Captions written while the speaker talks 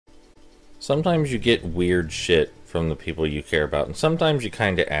Sometimes you get weird shit from the people you care about, and sometimes you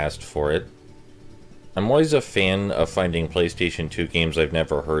kinda asked for it. I'm always a fan of finding PlayStation 2 games I've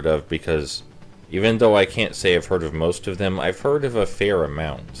never heard of, because even though I can't say I've heard of most of them, I've heard of a fair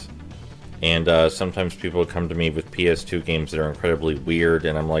amount. And sometimes people come to me with PS2 games that are incredibly weird,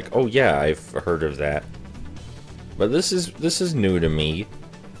 and I'm like, oh yeah, I've heard of that. But this is new to me.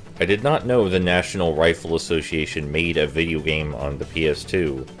 I did not know the National Rifle Association made a video game on the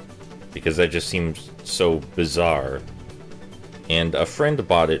PS2, because that just seems so bizarre. And a friend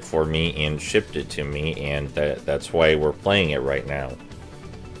bought it for me and shipped it to me, and that's why we're playing it right now.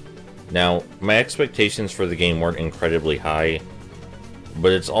 Now, my expectations for the game weren't incredibly high,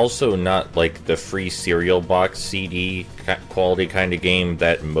 but it's also not like the free cereal box CD quality kind of game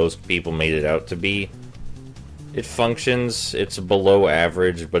that most people made it out to be. It functions, it's below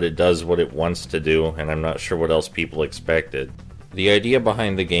average, but it does what it wants to do, and I'm not sure what else people expected. The idea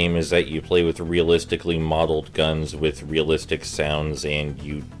behind the game is that you play with realistically modeled guns with realistic sounds, and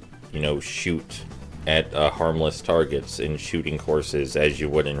you shoot at harmless targets in shooting courses as you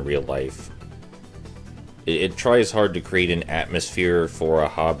would in real life. It tries hard to create an atmosphere for a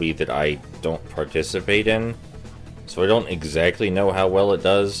hobby that I don't participate in, so I don't exactly know how well it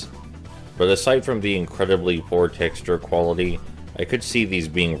does. But aside from the incredibly poor texture quality, I could see these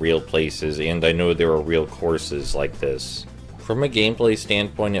being real places, and I know there are real courses like this. From a gameplay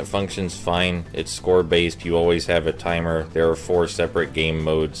standpoint, it functions fine. It's score-based, you always have a timer, there are 4 separate game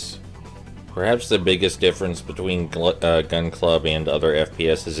modes. Perhaps the biggest difference between Gun Club and other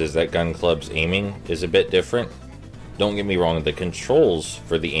FPSs is that Gun Club's aiming is a bit different. Don't get me wrong, the controls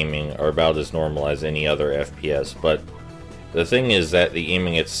for the aiming are about as normal as any other FPS, but the thing is that the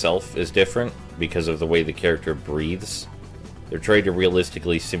aiming itself is different because of the way the character breathes. They're trying to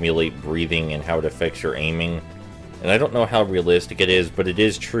realistically simulate breathing and how it affects your aiming. And I don't know how realistic it is, but it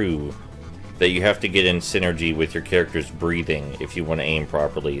is true that you have to get in synergy with your character's breathing if you want to aim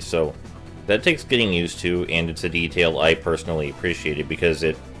properly. So that takes getting used to, and it's a detail I personally appreciated because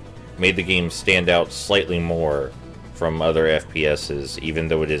it made the game stand out slightly more from other FPSs, even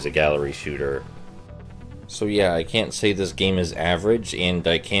though it is a gallery shooter. So yeah, I can't say this game is average, and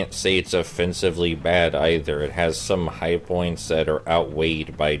I can't say it's offensively bad either. It has some high points that are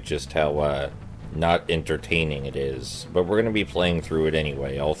outweighed by just how not entertaining it is. But we're going to be playing through it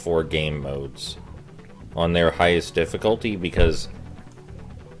anyway, all 4 game modes, on their highest difficulty, because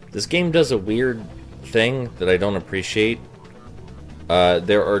this game does a weird thing that I don't appreciate.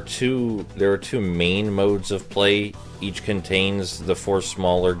 There are two main modes of play. Each contains the 4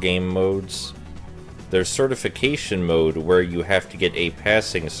 smaller game modes. There's certification mode, where you have to get a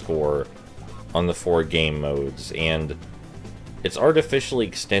passing score on the 4 game modes, and it's artificially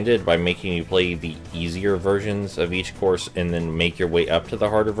extended by making you play the easier versions of each course and then make your way up to the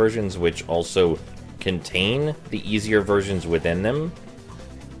harder versions, which also contain the easier versions within them.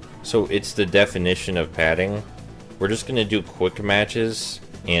 So it's the definition of padding. We're just going to do quick matches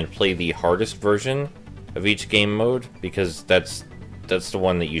and play the hardest version of each game mode, because that's the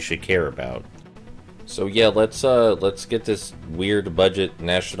one that you should care about. So yeah, let's get this weird budget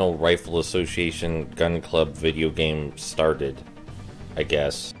National Rifle Association Gun Club video game started, I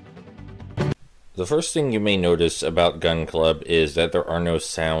guess. The first thing you may notice about Gun Club is that there are no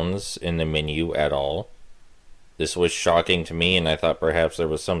sounds in the menu at all. This was shocking to me, and I thought perhaps there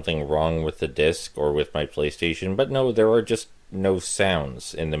was something wrong with the disc or with my PlayStation, but no, there are just no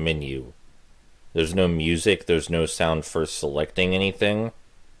sounds in the menu. There's no music, there's no sound for selecting anything.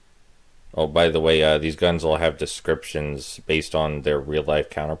 Oh, by the way, these guns all have descriptions based on their real-life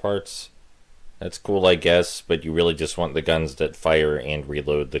counterparts. That's cool, I guess, but you really just want the guns that fire and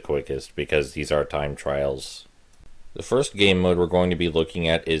reload the quickest, because these are time trials. The first game mode we're going to be looking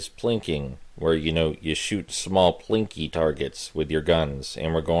at is Plinking, where, you shoot small plinky targets with your guns,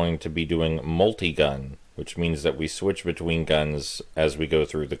 and we're going to be doing multi-gun, which means that we switch between guns as we go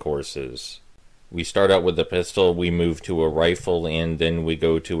through the courses. We start out with a pistol, we move to a rifle, and then we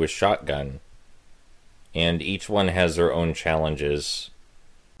go to a shotgun. And each one has their own challenges.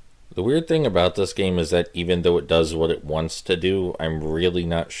 The weird thing about this game is that even though it does what it wants to do, I'm really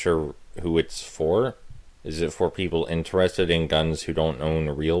not sure who it's for. Is it for people interested in guns who don't own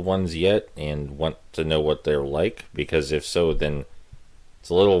real ones yet and want to know what they're like? Because if so, then it's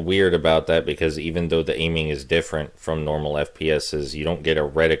a little weird about that, because even though the aiming is different from normal FPSs, you don't get a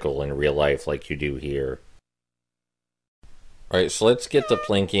reticle in real life like you do here. Alright, so let's get the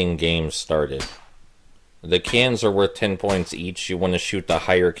Plinking game started. The cans are worth 10 points each. You want to shoot the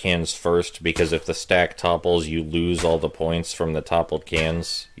higher cans first, because if the stack topples, you lose all the points from the toppled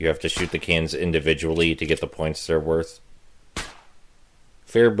cans. You have to shoot the cans individually to get the points they're worth.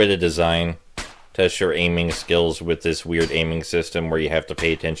 Fair bit of design. Test your aiming skills with this weird aiming system where you have to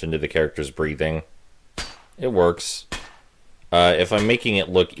pay attention to the character's breathing. It works. If I'm making it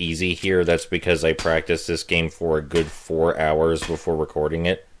look easy here, that's because I practiced this game for a good 4 hours before recording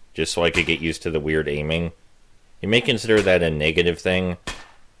it, just so I could get used to the weird aiming. You may consider that a negative thing,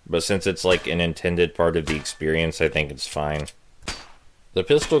 but since it's like an intended part of the experience, I think it's fine. The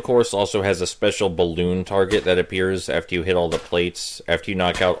pistol course also has a special balloon target that appears after you hit all the plates. After you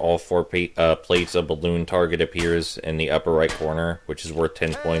knock out all 4 plates, a balloon target appears in the upper right corner, which is worth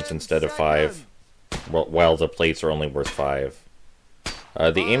 10 points instead of 5, while the plates are only worth 5.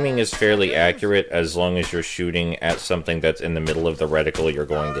 The aiming is fairly accurate as long as you're shooting at something that's in the middle of the reticle, you're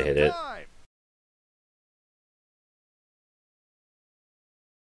going to hit it.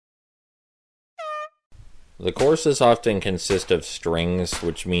 The courses often consist of strings,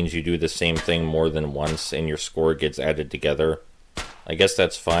 which means you do the same thing more than once and your score gets added together. I guess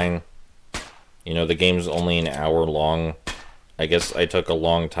that's fine. You know, the game's only an hour long. I guess I took a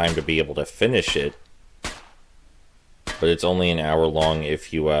long time to be able to finish it. But it's only an hour long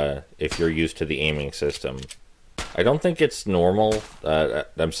if you're used to the aiming system. I don't think it's normal.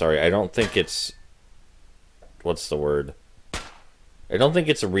 I'm sorry, I don't think it's... What's the word? I don't think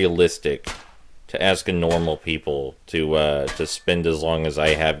it's realistic to ask a normal people to spend as long as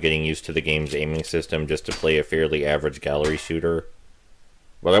I have getting used to the game's aiming system just to play a fairly average gallery shooter.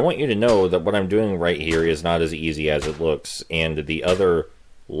 But I want you to know that what I'm doing right here is not as easy as it looks, and the other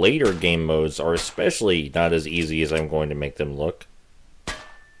later game modes are especially not as easy as I'm going to make them look.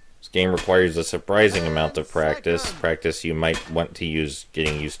 This game requires a surprising amount of practice you might want to use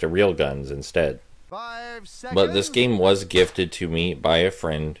getting used to real guns instead. But this game was gifted to me by a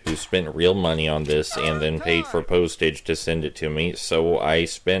friend who spent real money on this and then paid for postage to send it to me, so I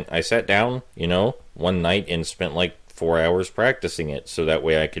sat down, you know, one night and spent like 4 hours practicing it, so that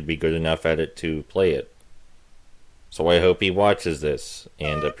way I could be good enough at it to play it. So I hope he watches this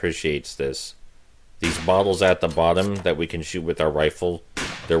and appreciates this. These bottles at the bottom that we can shoot with our rifle,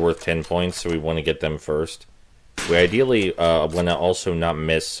 they're worth 10 points, so we want to get them first. We ideally want to also not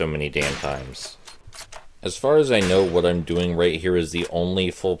miss so many damn times. As far as I know, what I'm doing right here is the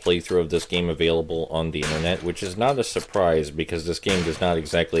only full playthrough of this game available on the internet, which is not a surprise because this game does not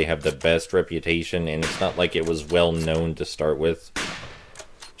exactly have the best reputation, and it's not like it was well known to start with.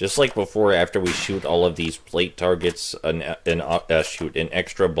 Just like before, after we shoot all of these plate targets, an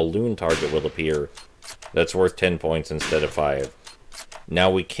extra balloon target will appear. That's worth 10 points instead of 5.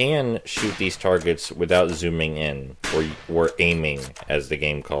 Now we can shoot these targets without zooming in, or aiming, as the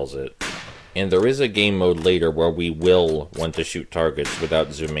game calls it. And there is a game mode later where we will want to shoot targets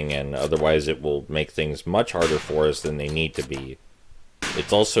without zooming in, otherwise it will make things much harder for us than they need to be.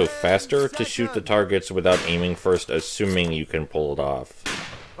 It's also faster to shoot the targets without aiming first, assuming you can pull it off.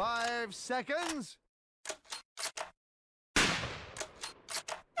 5 seconds.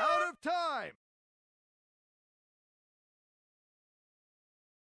 Out of time.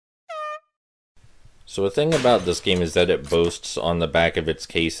 So a thing about this game is that it boasts on the back of its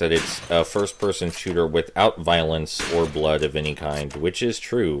case that it's a first-person shooter without violence or blood of any kind, which is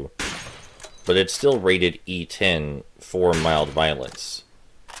true, but it's still rated E10 for mild violence.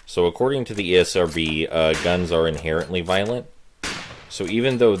 So according to the ESRB, guns are inherently violent. So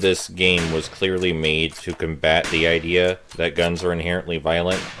even though this game was clearly made to combat the idea that guns are inherently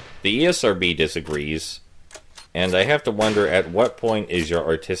violent, the ESRB disagrees. And I have to wonder, at what point is your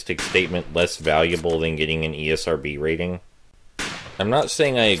artistic statement less valuable than getting an ESRB rating? I'm not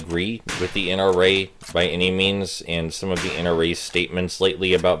saying I agree with the NRA by any means, and some of the NRA's statements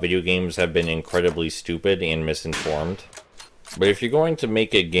lately about video games have been incredibly stupid and misinformed. But if you're going to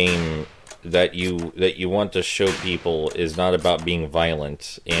make a game that you want to show people is not about being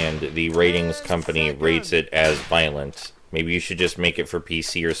violent, and the ratings company rates it as violent, maybe you should just make it for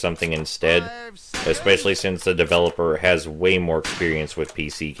PC or something instead, especially since the developer has way more experience with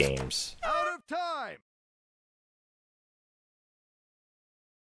PC games. Out of time.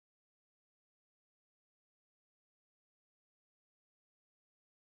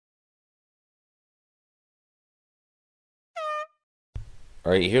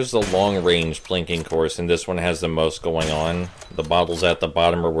 Alright, here's the long-range plinking course, and this one has the most going on. The bottles at the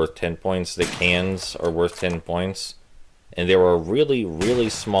bottom are worth 10 points, the cans are worth 10 points. And there are really, really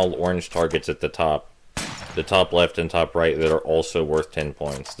small orange targets at the top left and top right, that are also worth 10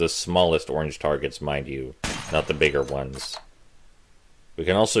 points. The smallest orange targets, mind you, not the bigger ones. We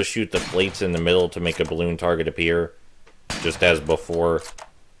can also shoot the plates in the middle to make a balloon target appear, just as before.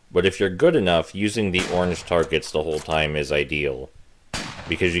 But if you're good enough, using the orange targets the whole time is ideal.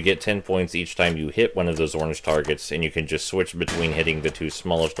 because you get 10 points each time you hit one of those orange targets, and you can just switch between hitting the two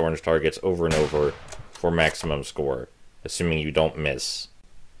smallest orange targets over and over for maximum score, assuming you don't miss.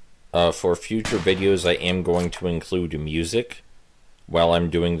 For future videos, I am going to include music while I'm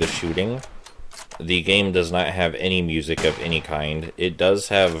doing the shooting. The game does not have any music of any kind. It does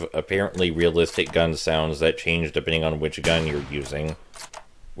have apparently realistic gun sounds that change depending on which gun you're using,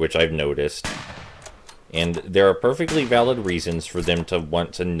 which I've noticed. And there are perfectly valid reasons for them to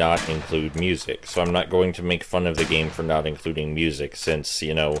want to not include music, so I'm not going to make fun of the game for not including music, since,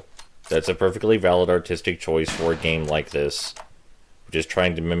 you know, that's a perfectly valid artistic choice for a game like this, which is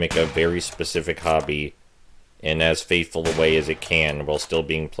trying to mimic a very specific hobby in as faithful a way as it can while still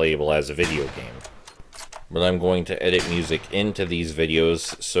being playable as a video game. But I'm going to edit music into these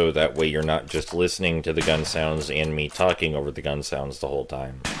videos so that way you're not just listening to the gun sounds and me talking over the gun sounds the whole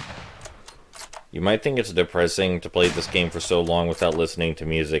time. You might think it's depressing to play this game for so long without listening to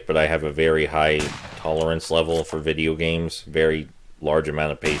music, but I have a very high tolerance level for video games, very large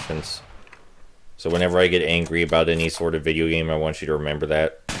amount of patience. So whenever I get angry about any sort of video game, I want you to remember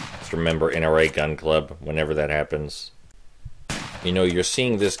that. Just remember NRA Gun Club whenever that happens. You know, you're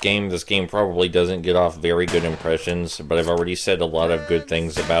seeing this game probably doesn't get off very good impressions, but I've already said a lot of good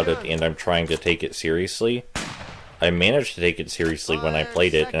things about it, and I'm trying to take it seriously. I managed to take it seriously when I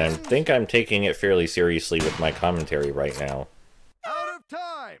played it, and I think I'm taking it fairly seriously with my commentary right now. Out of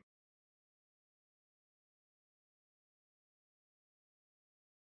time.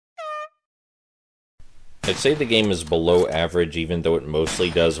 I'd say the game is below average, even though it mostly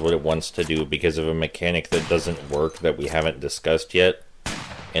does what it wants to do because of a mechanic that doesn't work that we haven't discussed yet.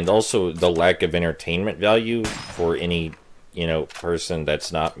 And also the lack of entertainment value for any, you know, person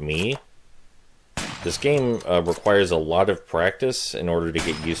that's not me. This game requires a lot of practice in order to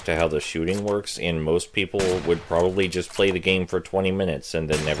get used to how the shooting works, and most people would probably just play the game for 20 minutes and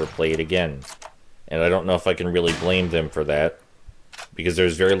then never play it again. And I don't know if I can really blame them for that, because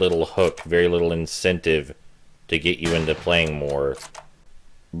there's very little hook, very little incentive to get you into playing more.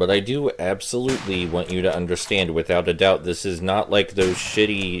 But I do absolutely want you to understand, without a doubt, this is not like those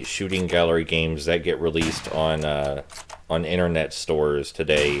shitty shooting gallery games that get released on internet stores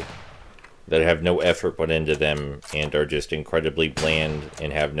today, that have no effort put into them and are just incredibly bland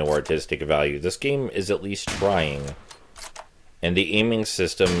and have no artistic value. This game is at least trying, and the aiming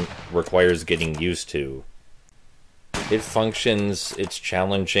system requires getting used to. It functions, it's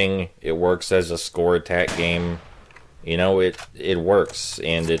challenging, it works as a score attack game. You know, it works,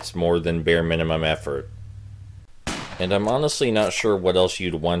 and it's more than bare minimum effort. And I'm honestly not sure what else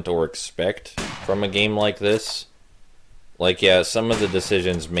you'd want or expect from a game like this. Like, yeah, some of the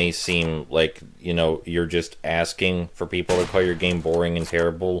decisions may seem like, you know, you're just asking for people to call your game boring and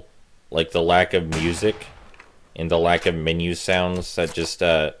terrible. Like the lack of music and the lack of menu sounds, that just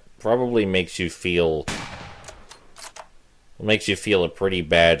probably makes you feel a pretty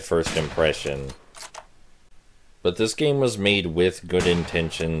bad first impression. But this game was made with good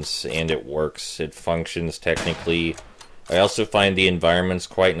intentions, and it works. It functions technically. I also find the environments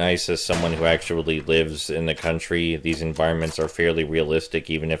quite nice as someone who actually lives in the country. These environments are fairly realistic,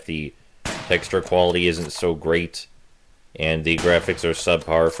 even if the texture quality isn't so great and the graphics are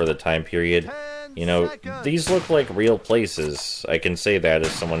subpar for the time period. You know, these look like real places. I can say that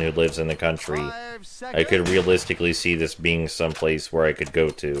as someone who lives in the country. I could realistically see this being someplace where I could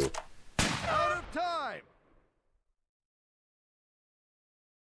go to. Out of time.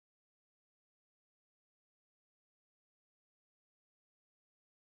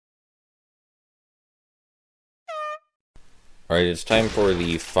 Alright, it's time for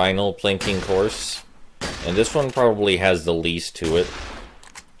the final plinking course, and this one probably has the least to it.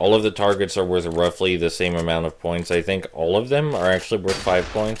 All of the targets are worth roughly the same amount of points. I think all of them are actually worth 5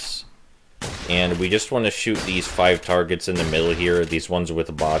 points. And we just want to shoot these 5 targets in the middle here, these ones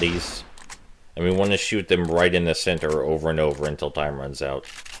with bodies. And we want to shoot them right in the center over and over until time runs out.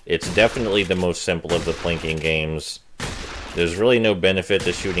 It's definitely the most simple of the plinking games. There's really no benefit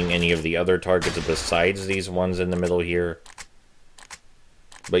to shooting any of the other targets besides these ones in the middle here.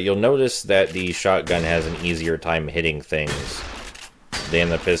 But you'll notice that the shotgun has an easier time hitting things than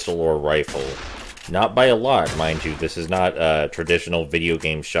the pistol or rifle. Not by a lot, mind you. This is not a traditional video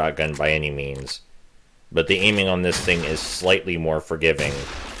game shotgun by any means. But the aiming on this thing is slightly more forgiving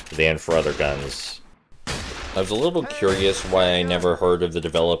than for other guns. I was a little curious why I never heard of the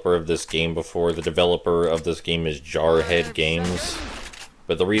developer of this game before. The developer of this game is Jarhead Games.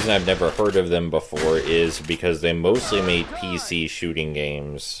 But the reason I've never heard of them before is because they mostly made PC shooting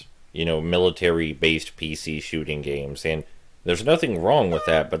games. You know, military-based PC shooting games. And there's nothing wrong with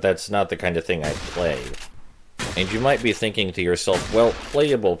that, but that's not the kind of thing I play. And you might be thinking to yourself, well,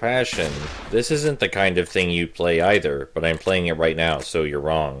 playable passion, this isn't the kind of thing you play either, but I'm playing it right now, so you're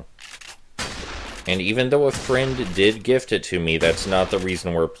wrong. And even though a friend did gift it to me, that's not the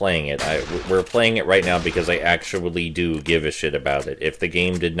reason we're playing it. We're playing it right now because I actually do give a shit about it. If the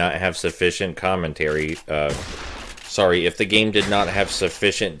game did not have sufficient commentary, if the game did not have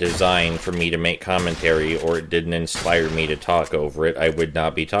sufficient design for me to make commentary, or it didn't inspire me to talk over it, I would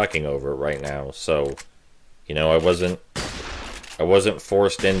not be talking over it right now. So, you know, I wasn't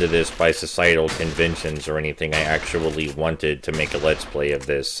forced into this by societal conventions or anything. I actually wanted to make a Let's Play of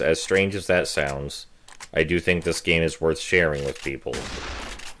this. As strange as that sounds, I do think this game is worth sharing with people.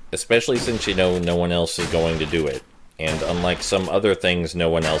 Especially since, you know, no one else is going to do it. And unlike some other things no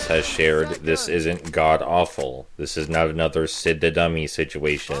one else has shared, this isn't god-awful. This is not another Sid the Dummy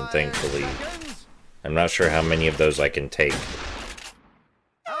situation, thankfully. I'm not sure how many of those I can take.